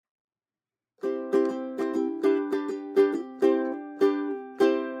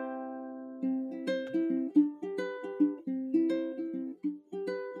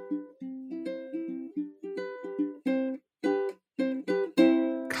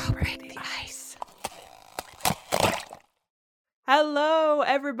Go break the ice. Hello,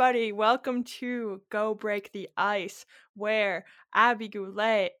 everybody. Welcome to Go Break the Ice, where Abby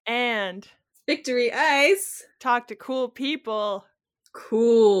Goulet and Victory Ice talk to cool people.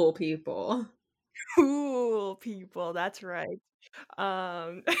 Cool people. Cool people. That's right.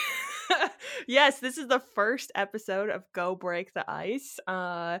 Yes, this is the first episode of Go Break the Ice.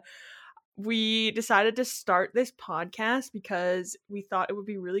 We decided to start this podcast because we thought it would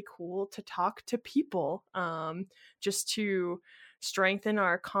be really cool to talk to people, just to strengthen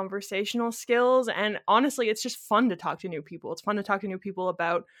our conversational skills. And honestly, it's just fun to talk to new people. It's fun to talk to new people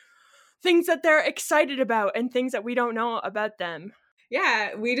about things that they're excited about and things that we don't know about them.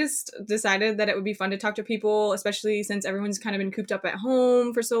 Yeah, we just decided that it would be fun to talk to people, especially since everyone's kind of been cooped up at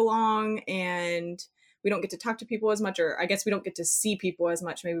home for so long and we don't get to talk to people as much, or I guess we don't get to see people as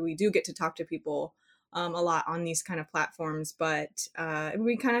much. Maybe we do get to talk to people a lot on these kind of platforms, but it would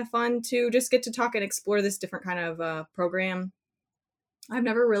be kind of fun to just get to talk and explore this different kind of program. I've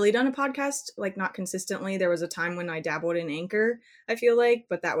never really done a podcast, like not consistently. There was a time when I dabbled in Anchor, I feel like,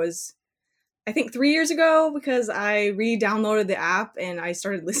 but that was I think 3 years ago because I re-downloaded the app and I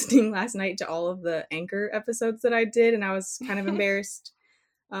started listening last night to all of the Anchor episodes that I did, and I was kind of embarrassed.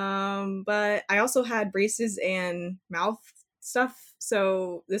 But I also had braces and mouth stuff,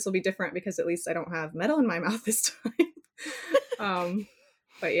 so this will be different because at least I don't have metal in my mouth this time.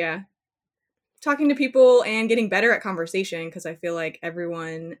 But yeah, talking to people and getting better at conversation, because I feel like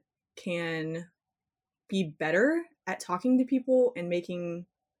everyone can be better at talking to people and making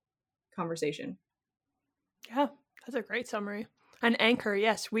conversation. Yeah, that's a great summary. And Anchor,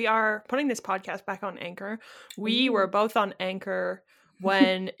 yes, we are putting this podcast back on Anchor. We were both on Anchor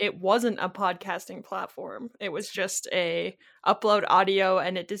when it wasn't a podcasting platform. It was just a upload audio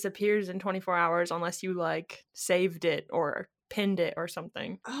and it disappears in 24 hours unless you like saved it or pinned it or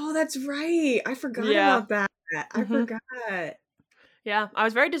something. Oh, that's right. I forgot about that. I forgot. Yeah, I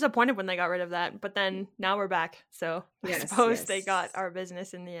was very disappointed when they got rid of that, but then now we're back. So I suppose they got our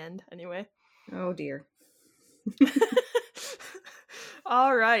business in the end anyway. Oh dear.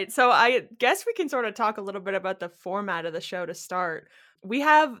 All right. So I guess we can sort of talk a little bit about the format of the show to start. We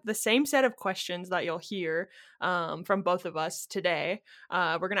have the same set of questions that you'll hear from both of us today.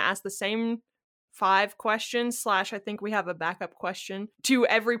 We're going to ask the same 5 questions / I think we have a backup question to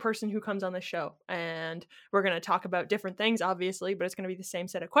every person who comes on the show. And we're going to talk about different things, obviously, but it's going to be the same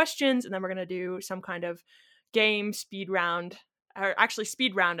set of questions. And then we're going to do some kind of game speed round, or actually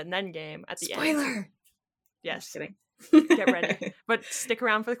speed round and then game at the end. Spoiler! Yes. Just kidding. Get ready. But stick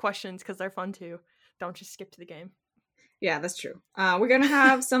around for the questions because they're fun too. Don't just skip to the game. Yeah, that's true. We're going to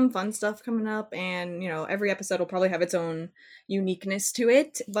have some fun stuff coming up, and, every episode will probably have its own uniqueness to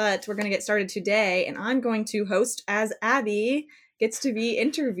it, but we're going to get started today, and I'm going to host as Abby gets to be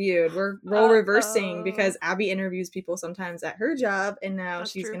interviewed. We're role reversing because Abby interviews people sometimes at her job, and now that's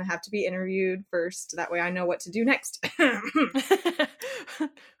she's going to have to be interviewed first. That way I know what to do next.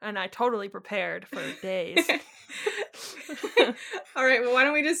 And I totally prepared for days. All right, well, why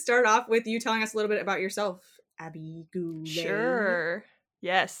don't we just start off with you telling us a little bit about yourself, Abby Goulet. Sure.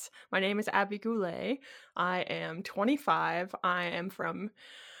 Yes. My name is Abby Goulet. I am 25. I am from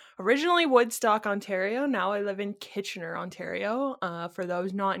originally Woodstock, Ontario. Now I live in Kitchener, Ontario. For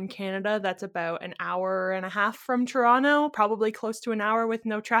those not in Canada, that's about an hour and a half from Toronto, probably close to an hour with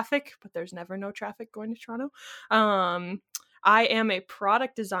no traffic, but there's never no traffic going to Toronto. I am a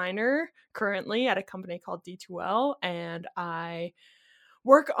product designer currently at a company called D2L, and I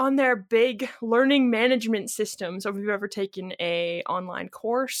work on their big learning management system. So if you've ever taken a online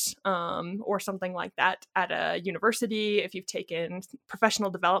course or something like that at a university, if you've taken professional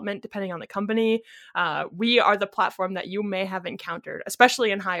development, depending on the company, we are the platform that you may have encountered,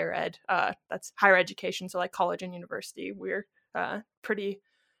 especially in higher ed. That's higher education, so like college and university. We're pretty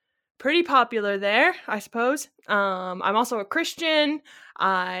popular there, I suppose. I'm also a Christian.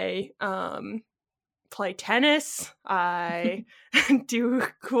 I play tennis. I do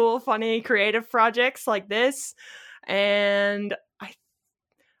cool, funny, creative projects like this. And I'm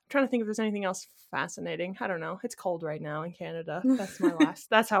trying to think if there's anything else fascinating. I don't know. It's cold right now in Canada.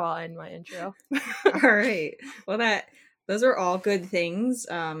 That's how I'll end my intro. All right. Well, those are all good things.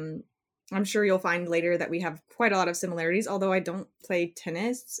 I'm sure you'll find later that we have quite a lot of similarities, although I don't play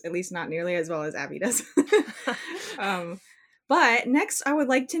tennis, at least not nearly as well as Abby does. But next, I would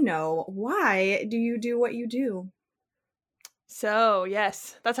like to know, why do you do what you do? So,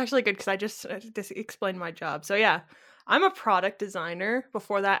 yes, that's actually good because I just explained my job. So, yeah, I'm a product designer.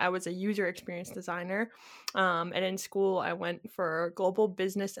 Before that, I was a user experience designer. And in school, I went for global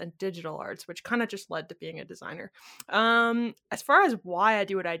business and digital arts, which kind of just led to being a designer. As far as why I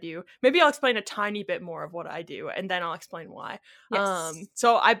do what I do, maybe I'll explain a tiny bit more of what I do, and then I'll explain why. Yes.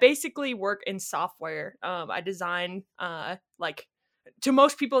 So I basically work in software. I design, like, to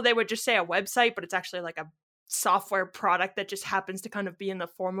most people, they would just say a website, but it's actually like a software product that just happens to kind of be in the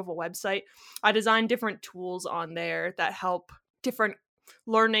form of a website. I design different tools on there that help different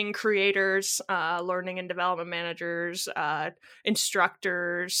learning creators, learning and development managers,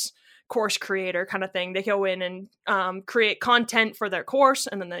 instructors, course creator kind of thing. They go in and create content for their course,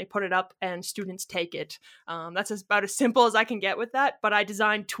 and then they put it up and students take it. That's about as simple as I can get with that, but I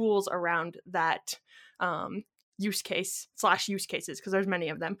design tools around that use case / use cases, because there's many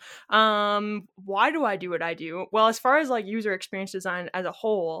of them. Why do I do what I do? Well, as far as like user experience design as a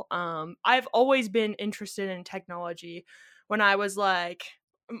whole, I've always been interested in technology. When I was like,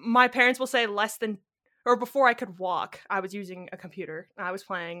 my parents will say less than, or before I could walk, I was using a computer. I was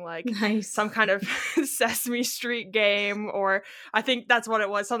playing like Nice. some kind of Sesame Street game, or I think that's what it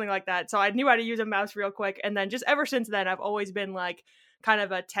was, something like that. So I knew how to use a mouse real quick. And then just ever since then, I've always been like kind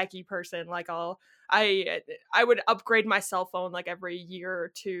of a techie person. Like I would upgrade my cell phone like every year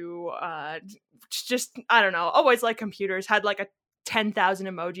or two. Just, I don't know, always like computers. Had like a 10,000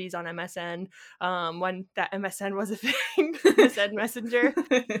 emojis on MSN when that MSN was a thing. MSN Messenger.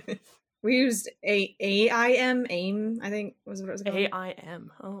 We used AIM, I think was what it was called.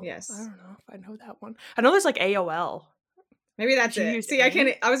 AIM. Oh, Yes. I don't know if I know that one. I know there's like AOL. Maybe that's Did you it. use See,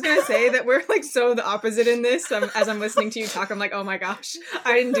 AIM? I was gonna say that we're like so the opposite in this. As I'm listening to you talk, I'm like, oh my gosh,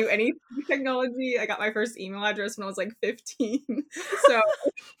 I didn't do any technology. I got my first email address when I was like 15. So,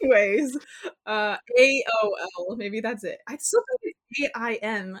 anyways, AOL, maybe that's it. I still think it's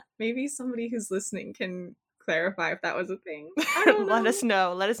AIM. Maybe somebody who's listening can clarify if that was a thing. I don't know. Let us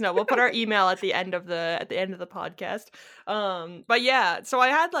know. Let us know. We'll put our email at the end of the podcast. But yeah, so I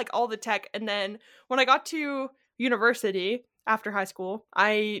had like all the tech, and then when I got to university after high school,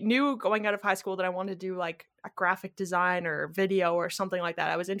 I knew going out of high school that I wanted to do like a graphic design or video or something like that.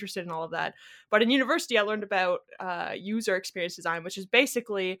 I was interested in all of that. But in university, I learned about user experience design, which is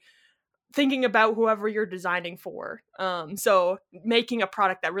basically thinking about whoever you're designing for. So making a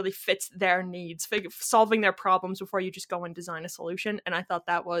product that really fits their needs, solving their problems before you just go and design a solution. And I thought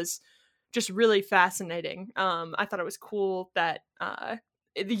that was just really fascinating. I thought it was cool that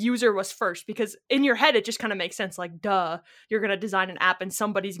the user was first, because in your head it just kind of makes sense, like, duh, you're going to design an app and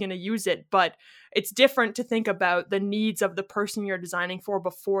somebody's going to use it. But it's different to think about the needs of the person you're designing for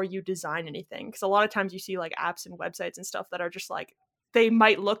before you design anything, because a lot of times you see like apps and websites and stuff that are just like, they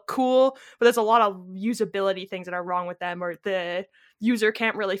might look cool, but there's a lot of usability things that are wrong with them, or the user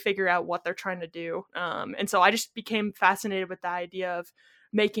can't really figure out what they're trying to do. And so I just became fascinated with the idea of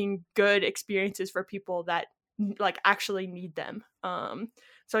making good experiences for people that like actually need them.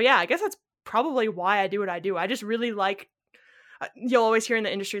 So yeah, I guess that's probably why I do what I do. I just really like, you'll always hear in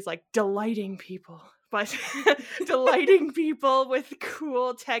the industry, it's like delighting people, but delighting people with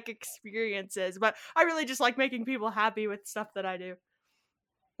cool tech experiences. But I really just like making people happy with stuff that I do.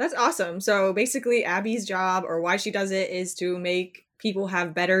 That's awesome. So basically, Abby's job, or why she does it, is to make people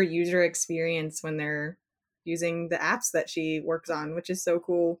have better user experience when they're using the apps that she works on, which is so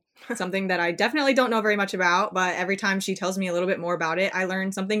cool. Something that I definitely don't know very much about, but every time she tells me a little bit more about it, I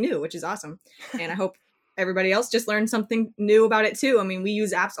learn something new, which is awesome. And I hope everybody else just learns something new about it too. I mean, we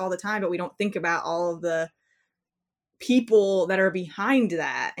use apps all the time, but we don't think about all of the people that are behind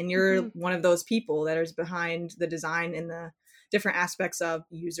that. And you're one of those people that is behind the design and the different aspects of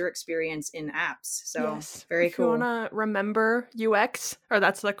user experience in apps. So yes. very if cool. If you want to remember UX, or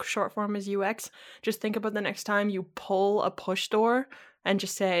that's the short form is UX, just think about the next time you pull a push door and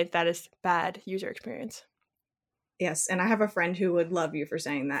just say that is bad user experience. Yes, and I have a friend who would love you for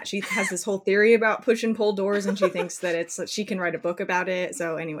saying that. She has this whole theory about push and pull doors, and she thinks that she can write a book about it.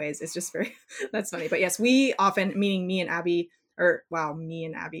 So anyways, it's just very, that's funny. But yes, we often, meaning me and Abby, bad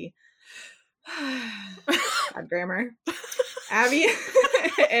grammar. Abby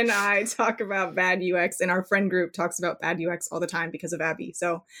and I talk about bad UX, and our friend group talks about bad UX all the time because of Abby.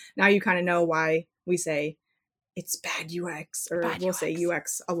 So now you kind of know why we say it's bad UX, or we'll say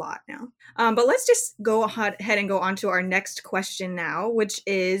UX a lot now. But let's just go ahead and go on to our next question now, which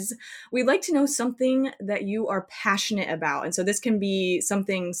is, we'd like to know something that you are passionate about. And so this can be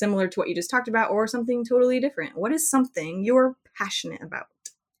something similar to what you just talked about, or something totally different. What is something you're passionate about?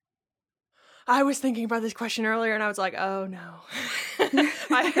 I was thinking about this question earlier and I was like, oh no.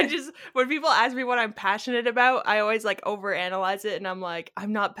 I just, when people ask me what I'm passionate about, I always like overanalyze it and I'm like,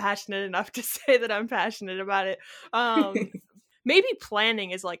 I'm not passionate enough to say that I'm passionate about it. Maybe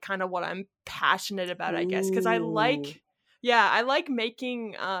planning is like kind of what I'm passionate about, I guess, because Ooh. I like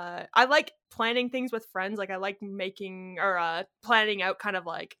making I like planning things with friends. Like I like making or planning out kind of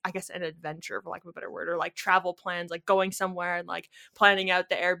like, I guess, an adventure, for lack of a better word, or like travel plans, like going somewhere and like planning out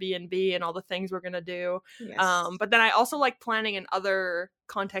the Airbnb and all the things we're gonna do. Yes. But then I also like planning in other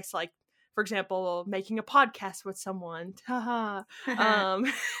contexts, like for example, making a podcast with someone. Haha. um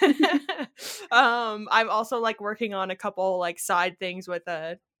I'm also like working on a couple like side things with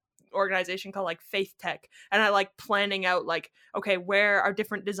a organization called like Faith Tech, and I like planning out like, okay, where are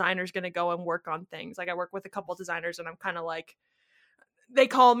different designers going to go and work on things. Like I work with a couple designers and I'm kind of like, they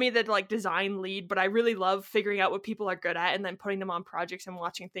call me the like design lead, but I really love figuring out what people are good at and then putting them on projects and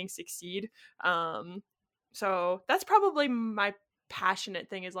watching things succeed. So that's probably my passionate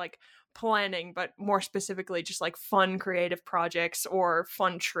thing, is like planning, but more specifically just like fun creative projects or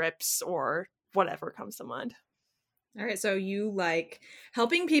fun trips or whatever comes to mind. All right, so you like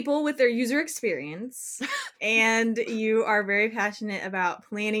helping people with their user experience, and you are very passionate about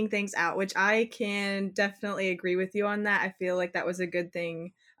planning things out, which I can definitely agree with you on that. I feel like that was a good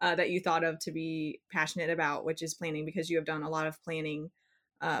thing that you thought of to be passionate about, which is planning, because you have done a lot of planning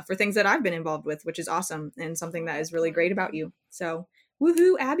for things that I've been involved with, which is awesome and something that is really great about you. So,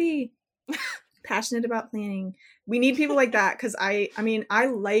 woohoo, Abby! Passionate about planning. We need people like that, because I mean, I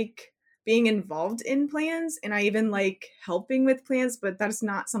like being involved in plans and I even like helping with plans, but that's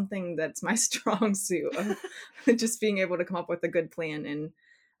not something that's my strong suit of just being able to come up with a good plan and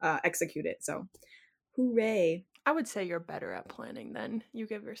execute it. So, hooray. I would say you're better at planning than you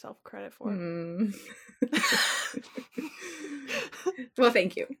give yourself credit for. Well,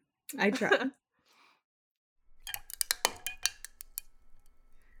 thank you. I try.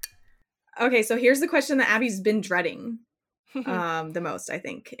 Okay, so here's the question that Abby's been dreading the most, I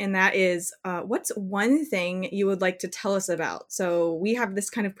think. And that is, what's one thing you would like to tell us about? So we have this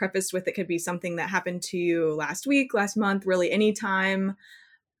kind of prefaced with, it could be something that happened to you last week, last month, really anytime.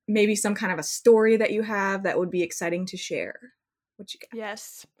 Maybe some kind of a story that you have that would be exciting to share. What you got?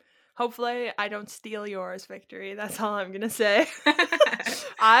 Yes. Hopefully I don't steal yours, Victory. That's all I'm going to say.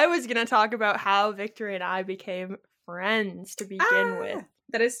 I was going to talk about how Victory and I became friends to begin with.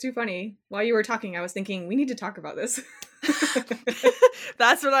 That is too funny. While you were talking, I was thinking, we need to talk about this.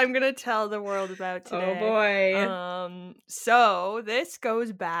 That's what I'm going to tell the world about today. Oh, boy. So this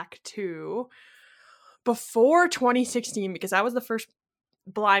goes back to before 2016, because I was the first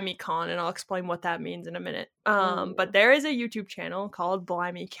BlimeyCon, and I'll explain what that means in a minute. But there is a YouTube channel called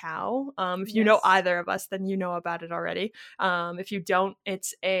Blimey Cow. If you know either of us, then you know about it already. If you don't,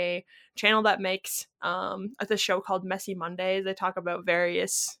 it's a channel that makes a show called Messy Mondays. They talk about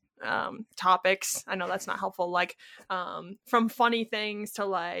various topics. I know that's not helpful, like from funny things to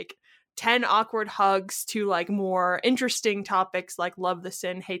like 10 awkward hugs to like more interesting topics like love the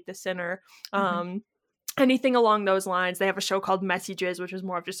sin, hate the sinner. Anything along those lines. They have a show called Messages, which is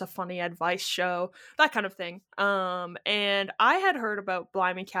more of just a funny advice show, that kind of thing. And I had heard about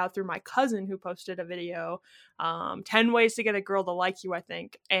Blimey Cow through my cousin, who posted a video, 10 ways to get a girl to like you, I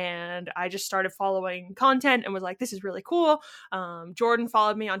think. And I just started following content and was like, this is really cool. Jordan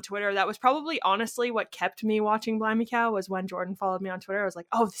followed me on Twitter. That was probably honestly what kept me watching Blimey Cow, was when Jordan followed me on Twitter. I was like,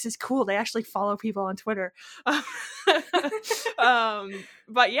 oh, this is cool. They actually follow people on Twitter.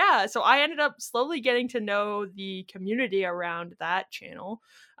 But yeah, so I ended up slowly getting to know the community around that channel.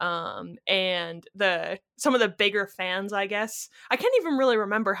 And some of the bigger fans, I guess. I can't even really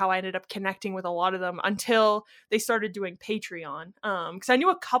remember how I ended up connecting with a lot of them until they started doing Patreon. Because I knew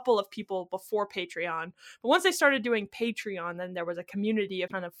a couple of people before Patreon, but once they started doing Patreon, then there was a community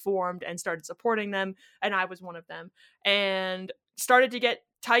kind of formed and started supporting them, and I was one of them. And started to get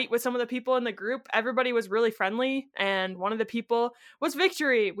tight with some of the people in the group. Everybody was really friendly, and one of the people was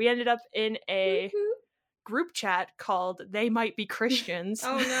Victory. We ended up in a group chat called They Might Be Christians.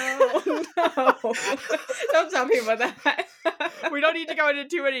 Oh no. Don't tell me about that. We don't need to go into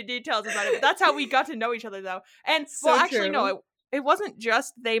too many details about it, but that's how we got to know each other, though. And So actually, true. no, it wasn't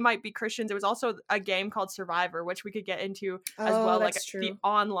just They Might Be Christians. It was also a game called Survivor, which we could get into as well, like the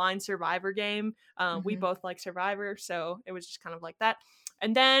online Survivor game. We both like Survivor, so it was just kind of like that.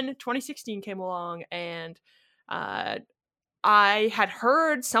 And then 2016 came along, and I had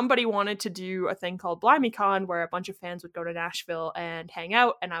heard somebody wanted to do a thing called BlimeyCon, where a bunch of fans would go to Nashville and hang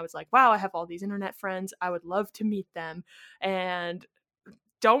out. And I was like, wow, I have all these internet friends. I would love to meet them. And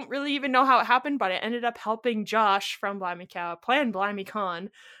don't really even know how it happened, but I ended up helping Josh from Blimey Cow plan BlimeyCon.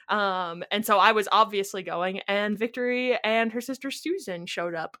 And so I was obviously going, and Victory and her sister Susan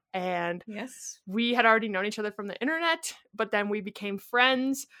showed up, and Yes. we had already known each other from the internet, but then we became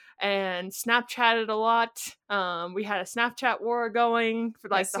friends and Snapchatted a lot. We had a Snapchat war going for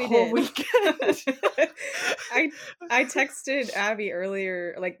like Yes, the we whole did. weekend. I texted Abby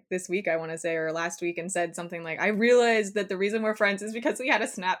earlier, like this week, I want to say, or last week, and said something like, I realized that the reason we're friends is because we had a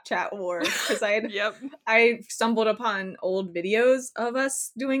Snapchat war. Because Yep. I stumbled upon old videos of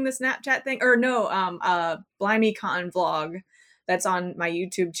us doing the Snapchat thing. Or no, BlimeyCon vlog that's on my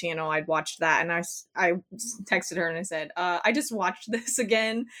YouTube channel. I'd watched that, and I texted her and I said, I just watched this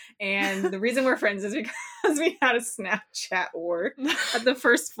again, and the reason we're friends is because we had a Snapchat war at the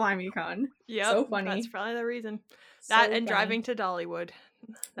first BlimeyCon. Yep. So funny. That's probably the reason. That So and funny. driving to Dollywood.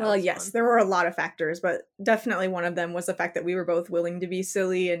 That Well, was yes, fun. there were a lot of factors, but definitely one of them was the fact that we were both willing to be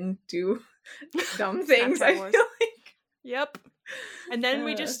silly and do dumb things. Snapchat I wars. feel like. Yep. And then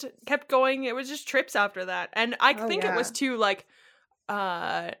we just kept going. It was just trips after that. And I think it was too like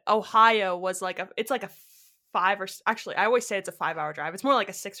Ohio was like it's like a 5 or actually I always say it's a 5-hour drive. It's more like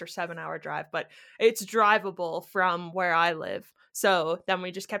a 6 or 7-hour drive, but it's drivable from where I live. So then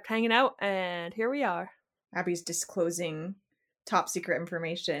we just kept hanging out, and here we are. Abby's disclosing top secret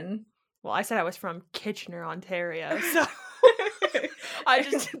information. Well, I said I was from Kitchener, Ontario, so I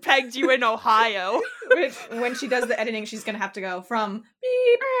just pegged you in Ohio. When she does the editing, she's gonna have to go from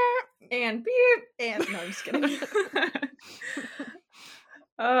beep and beep and no, I'm just kidding.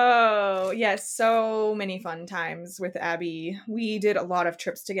 Oh, yes, so many fun times with Abby. We did a lot of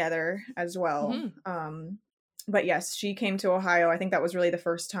trips together as well. Mhm. But yes, she came to Ohio. I think that was really the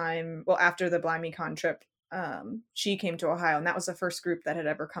first time, well, after the BlimeyCon trip, she came to Ohio, and that was the first group that had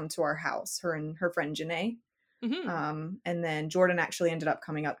ever come to our house, her and her friend Janae. Mhm. And then Jordan actually ended up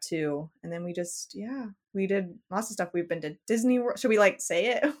coming up too. And then we did lots of stuff. We've been to Disney World. Should we like say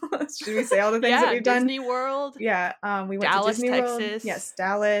it? Should we say all the things that we've done? Disney World. Yeah. We went Dallas, to Disney Texas. World. Yes,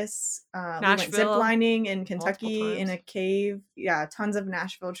 Dallas. We went Nashville. zip lining in Kentucky Multiple in a times. cave. Yeah, tons of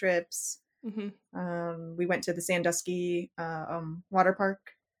Nashville trips. Mhm. We went to the Sandusky water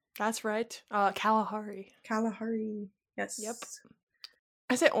park. That's right. Kalahari. Yes. Yep.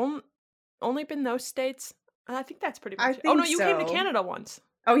 Has it only been those states? I think that's pretty much I it. Oh no, think you came to so. Canada once.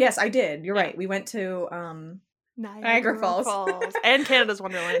 Oh yes, I did. You're Yeah. right. We went to Niagara Falls. and Canada's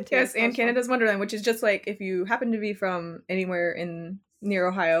Wonderland too. Yes, That and was fun. Canada's Wonderland, which is just like if you happen to be from anywhere near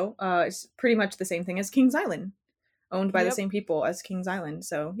Ohio, it's pretty much the same thing as Kings Island, owned by the Yep. same people as Kings Island.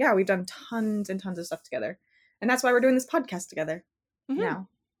 So yeah, we've done tons and tons of stuff together, and that's why we're doing this podcast together now.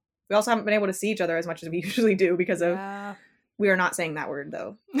 We also haven't been able to see each other as much as we usually do because of we are not saying that word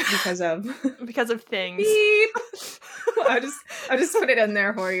though because of things. Beep. I just put it in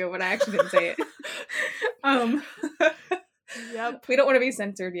there for you, but I actually didn't say it. Yep. We don't want to be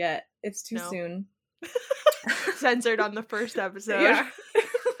censored yet. It's too soon. Censored on the first episode. Yeah.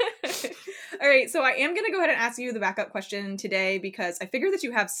 All right, so I am going to go ahead and ask you the backup question today because I figure that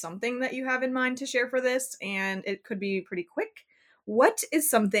you have something that you have in mind to share for this, and it could be pretty quick. What is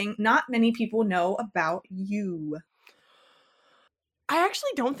something not many people know about you? I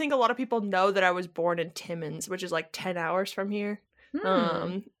actually don't think a lot of people know that I was born in Timmins, which is like 10 hours from here.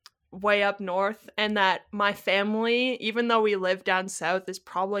 Way up north, and that my family, even though we live down south, is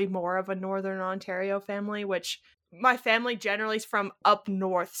probably more of a Northern Ontario family, which my family generally is from up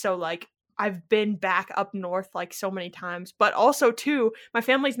north. So like I've been back up north like so many times, but also too, my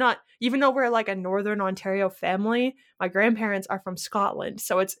family's not, even though we're like a Northern Ontario family, my grandparents are from Scotland.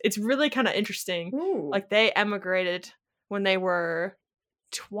 So it's really kind of interesting. Ooh. Like they emigrated when they were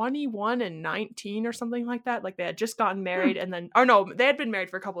 21 and 19 or something like that. Like they had just gotten married and then, or no, they had been married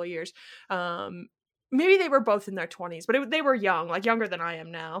for a couple of years. Maybe they were both in their 20s, but they were young, like younger than I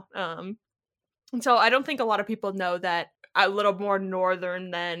am now. And so I don't think a lot of people know that a little more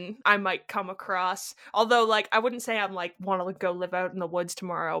northern than I might come across. Although, like, I wouldn't say I'm like want to go live out in the woods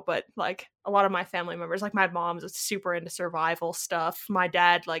tomorrow, but like a lot of my family members, like my mom's super into survival stuff. My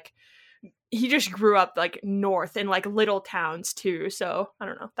dad, like, he just grew up like north in like little towns too. So I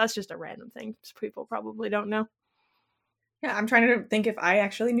don't know. That's just a random thing people probably don't know. Yeah, I'm trying to think if I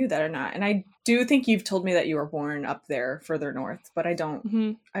actually knew that or not. And I do think you've told me that you were born up there further north, but I don't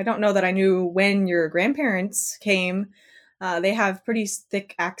know that I knew when your grandparents came. They have pretty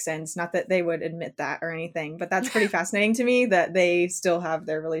thick accents, not that they would admit that or anything, but that's pretty fascinating to me that they still have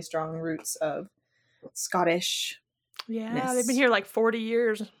their really strong roots of Scottish. Yeah, they've been here like 40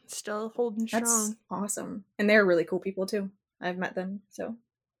 years, still holding strong. That's awesome. And they're really cool people too. I've met them, so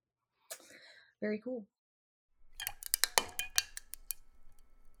very cool.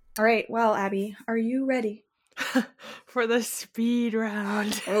 All right, well, Abby, are you ready? For the speed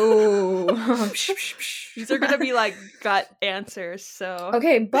round. Oh. These are going to be like gut answers, so.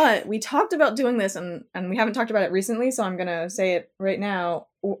 Okay, but we talked about doing this and we haven't talked about it recently, so I'm going to say it right now.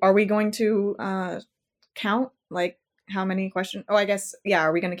 Are we going to count like how many questions? Oh, I guess yeah,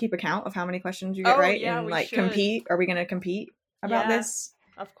 are we going to keep a count of how many questions you get right and we like should. compete? Are we going to compete about this?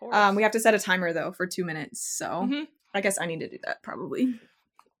 Of course. We have to set a timer though for 2 minutes, so I guess I need to do that probably.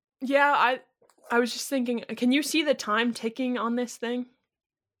 Yeah, I was just thinking, can you see the time ticking on this thing?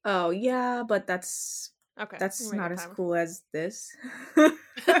 Oh, yeah, but that's not as cool as this. Not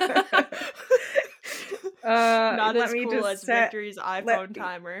as cool as Victory's iPhone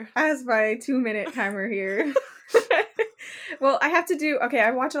timer. As my 2-minute timer here. Well, I have to do, okay,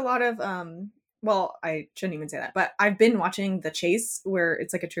 I watch a lot of, well, I shouldn't even say that, but I've been watching The Chase, where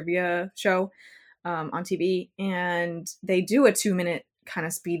it's like a trivia show on TV, and they do a 2-minute kind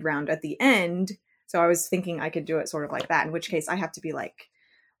of speed round at the end. So I was thinking I could do it sort of like that, in which case I have to be like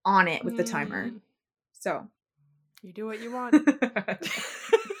on it with the timer. So you do what you want.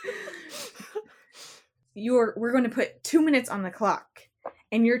 We're going to put 2 minutes on the clock,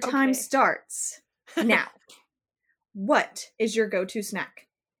 and your time starts now. What is your go-to snack?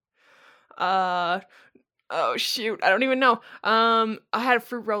 Oh shoot, I don't even know. I had a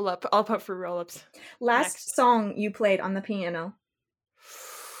fruit roll up. I'll put fruit roll-ups. Last song you played on the piano.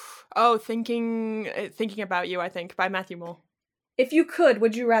 Oh, thinking about you, I think, by Matthew Mole. If you could,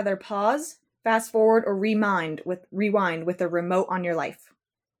 would you rather pause, fast forward, or rewind with the remote on your life?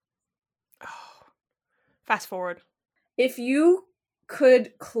 Oh, fast forward. If you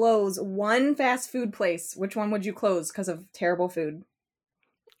could close one fast food place, which one would you close because of terrible food?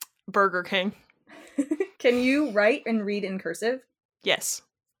 Burger King. Can you write and read in cursive? Yes.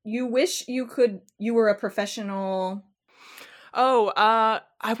 You wish you were a professional... Oh,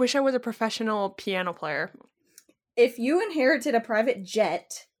 I wish I was a professional piano player. If you inherited a private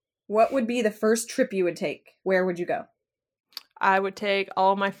jet, what would be the first trip you would take? Where would you go? I would take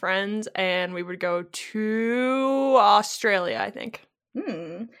all my friends and we would go to Australia, I think.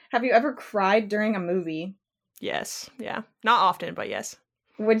 Have you ever cried during a movie? Yes. Yeah. Not often, but yes.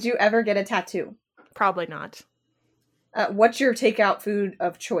 Would you ever get a tattoo? Probably not. What's your takeout food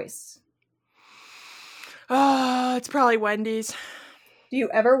of choice? It's probably Wendy's. Do you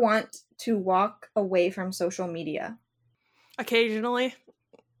ever want to walk away from social media? Occasionally.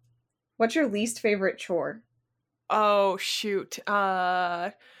 What's your least favorite chore? Oh, shoot.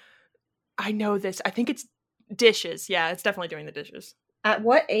 I know this. I think it's dishes. Yeah, it's definitely doing the dishes. At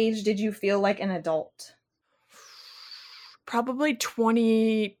what age did you feel like an adult? Probably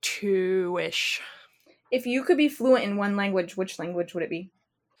 22-ish. If you could be fluent in one language, which language would it be?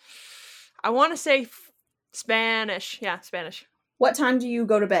 I want to say Spanish. Yeah, Spanish. What time do you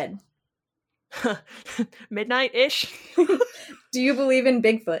go to bed? Midnight-ish. Do you believe in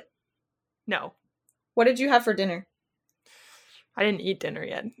Bigfoot? No. What did you have for dinner? I didn't eat dinner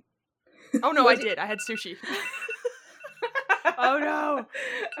yet. Oh, no, I did. I had sushi. Oh, no.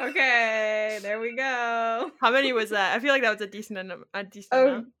 Okay, there we go. How many was that? I feel like that was a decent amount.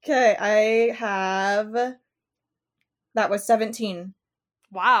 Okay, I have... That was 17.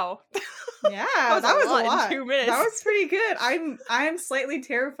 Wow. Yeah, that was a lot. In 2 minutes. That was pretty good. I'm slightly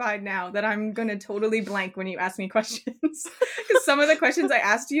terrified now that I'm gonna totally blank when you ask me questions. Because some of the questions I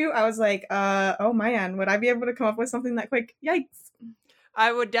asked you, I was like, oh man, would I be able to come up with something that quick? Yikes.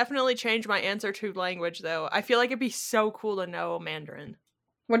 I would definitely change my answer to language, though. I feel like it'd be so cool to know Mandarin.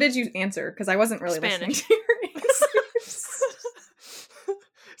 What did you answer? Because I wasn't really Spanish. listening to your answers.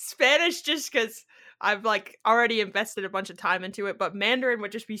 Spanish, just because I've like already invested a bunch of time into it, but Mandarin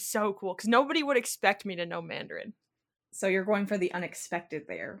would just be so cool because nobody would expect me to know Mandarin. So you're going for the unexpected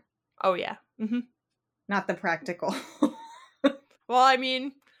there. Oh yeah. Mm-hmm. Not the practical. Well, I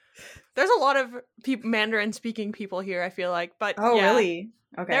mean, there's a lot of Mandarin speaking people here, I feel like, but really?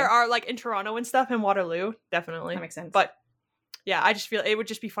 Okay. There are like in Toronto and stuff, in Waterloo, definitely. That makes sense. But yeah, I just feel it would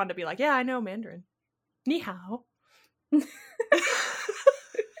just be fun to be like, yeah, I know Mandarin. Ni hao.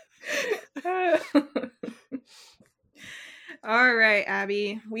 All right,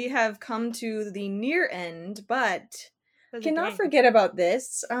 Abby, we have come to the near end, but cannot forget about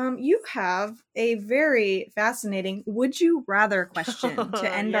this. You have a very fascinating would you rather question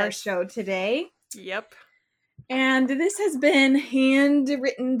to end our show today. Yep. And this has been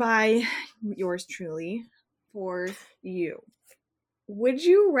handwritten by yours truly for you. Would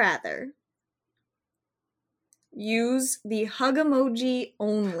you rather use the hug emoji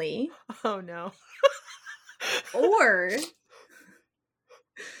only? Oh no. Or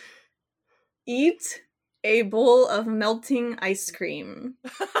eat a bowl of melting ice cream?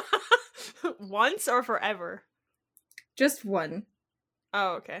 Once or forever? Just one.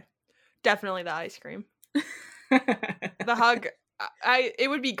 Oh, okay. Definitely the ice cream. The hug, it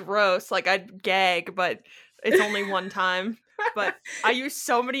would be gross. Like, I'd gag, but it's only one time. But I use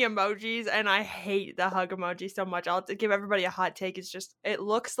so many emojis, and I hate the hug emoji so much. I'll have to give everybody a hot take. It's just, it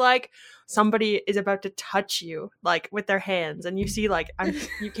looks like somebody is about to touch you, like, with their hands. And you see, like,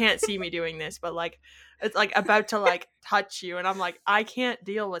 you can't see me doing this, but, like, it's, like, about to, like, touch you. And I'm like, I can't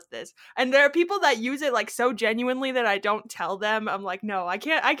deal with this. And there are people that use it, like, so genuinely that I don't tell them. I'm like, no, I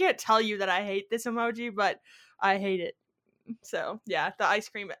can't tell you that I hate this emoji, but I hate it. So, yeah, the ice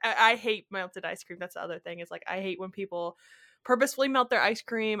cream. I hate melted ice cream. That's the other thing, is, like, I hate when people purposefully melt their ice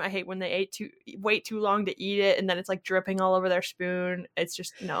cream. I hate when they wait too long to eat it, and then it's, like, dripping all over their spoon. It's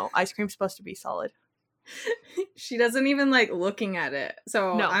just, no, ice cream's supposed to be solid. She doesn't even like looking at it.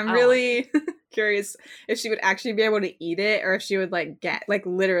 So No, I'm really curious if she would actually be able to eat it, or if she would like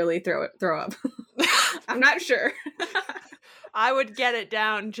literally throw up. I'm not sure. I would get it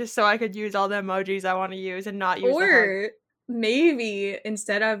down just so I could use all the emojis I want to use and not use the hug. Or maybe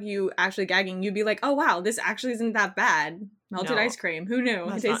instead of you actually gagging, you'd be like, oh wow, this actually isn't that bad. Melted ice cream. Who knew?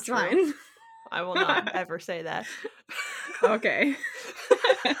 It tastes fine. I will not ever say that. Okay.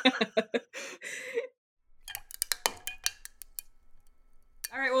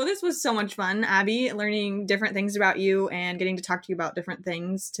 All right, well, this was so much fun, Abby, learning different things about you and getting to talk to you about different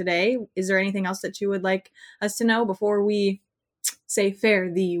things today. Is there anything else that you would like us to know before we say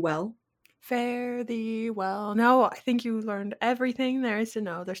fare thee well? Fare thee well. No, I think you learned everything there is to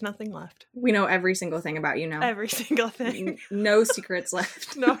know. There's nothing left. We know every single thing about you now. Every single thing. No secrets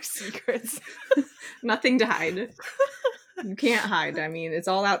left. No secrets. Nothing to hide. You can't hide. I mean, it's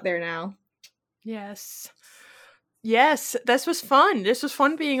all out there now. Yes. Yes, this was fun. This was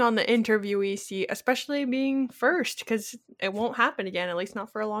fun being on the interviewee seat, especially being first, because it won't happen again, at least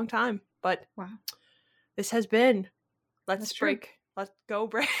not for a long time. But wow, this has been. Let's go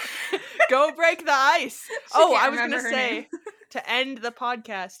break the ice. Oh, I was going to say, to end the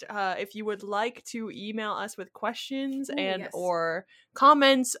podcast, if you would like to email us with questions or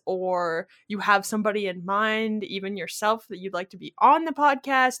comments, or you have somebody in mind, even yourself, that you'd like to be on the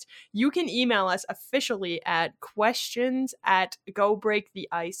podcast, you can email us officially at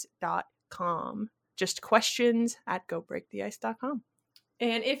questions@gobreaktheice.com. Just questions@gobreaktheice.com.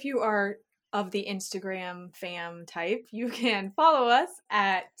 And if you are of the Instagram fam type, you can follow us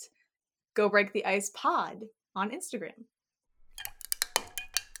at Go Break the Ice Pod on Instagram.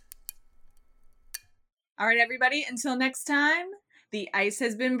 All right, everybody, until next time, the ice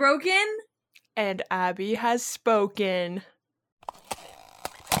has been broken. And Abby has spoken.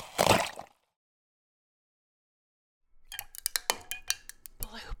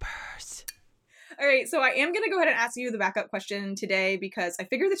 Bloopers. All right, so I am going to go ahead and ask you the backup question today, because I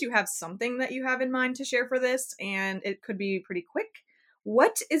figure that you have something that you have in mind to share for this, and it could be pretty quick.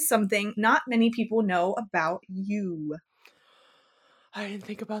 What is something not many people know about you? I didn't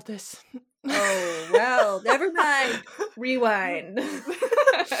think about this. Oh, well, never mind. Rewind.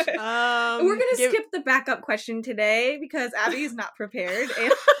 We're going to skip the backup question today because Abby is not prepared.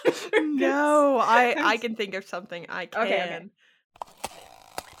 No, I can think of something. I can. Okay.